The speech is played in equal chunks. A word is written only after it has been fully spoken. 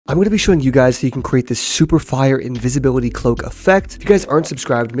I'm going to be showing you guys how you can create this super fire invisibility cloak effect. If you guys aren't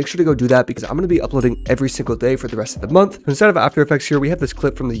subscribed, make sure to go do that because I'm going to be uploading every single day for the rest of the month. So instead of After Effects here, we have this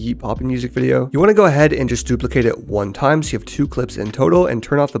clip from the Yeet Poppin' music video. You want to go ahead and just duplicate it one time, so you have 2 clips in total, and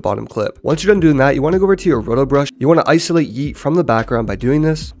turn off the bottom clip. Once you're done doing that, you want to go over to your roto brush. You want to isolate Yeet from the background by doing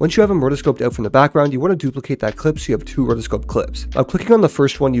this. Once you have him rotoscoped out from the background, you want to duplicate that clip so you have 2 rotoscope clips. Now clicking on the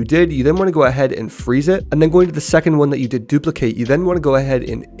first one you did, you then want to go ahead and freeze it, and then going to the second one that you did duplicate, you then want to go ahead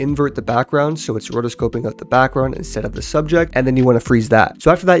and invert the background so it's rotoscoping out the background instead of the subject, and then you want to freeze that.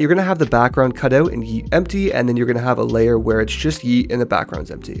 So after that, you're going to have the background cut out and Yeet empty, and then you're going to have a layer where it's just Yeet and the background's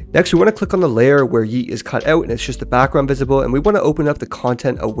empty. Next, we want to click on the layer where Yeet is cut out and it's just the background visible, and we want to open up the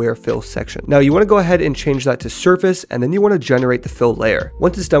content aware fill section. Now you want to go ahead and change that to surface, and then you want to generate the fill layer.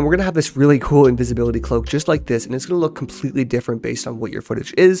 Once it's done, we're going to have this really cool invisibility cloak just like this, and it's going to look completely different based on what your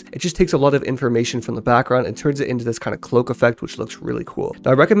footage is. It just takes a lot of information from the background and turns it into this kind of cloak effect, which looks really cool.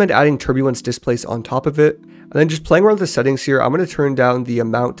 Now I recommend adding turbulence displace on top of it, and then just playing around with the settings here. I'm going to turn down the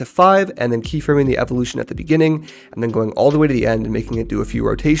amount to 5 and then keyframing the evolution at the beginning and then going all the way to the end and making it do a few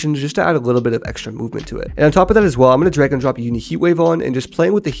rotations just to add a little bit of extra movement to it. And on top of that as well, I'm going to drag and drop a uni heat wave on and just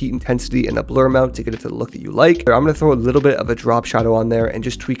playing with the heat intensity and the blur amount to get it to the look that you like. I'm going to throw a little bit of a drop shadow on there and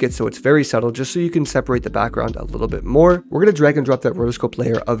just tweak it so it's very subtle, just so you can separate the background a little bit more. We're going to drag and drop that rotoscope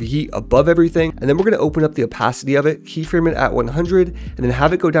layer of heat above everything, and then we're going to open up the opacity of it, keyframe it at 100, and then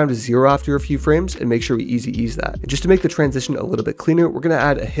have it go down to 0 after a few frames, and make sure we easy ease that. And just to make the transition a little bit cleaner, we're going to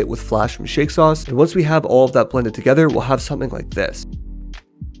add a hit with flash from Shake Sauce, and once we have all of that blended together, we'll have something like this.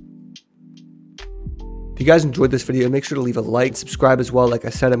 If you guys enjoyed this video, make sure to leave a like, subscribe as well. Like I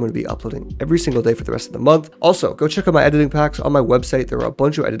said, I'm going to be uploading every single day for the rest of the month. Also, go check out my editing packs on my website. There are a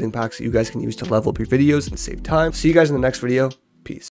bunch of editing packs that you guys can use to level up your videos and save time. See you guys in the next video.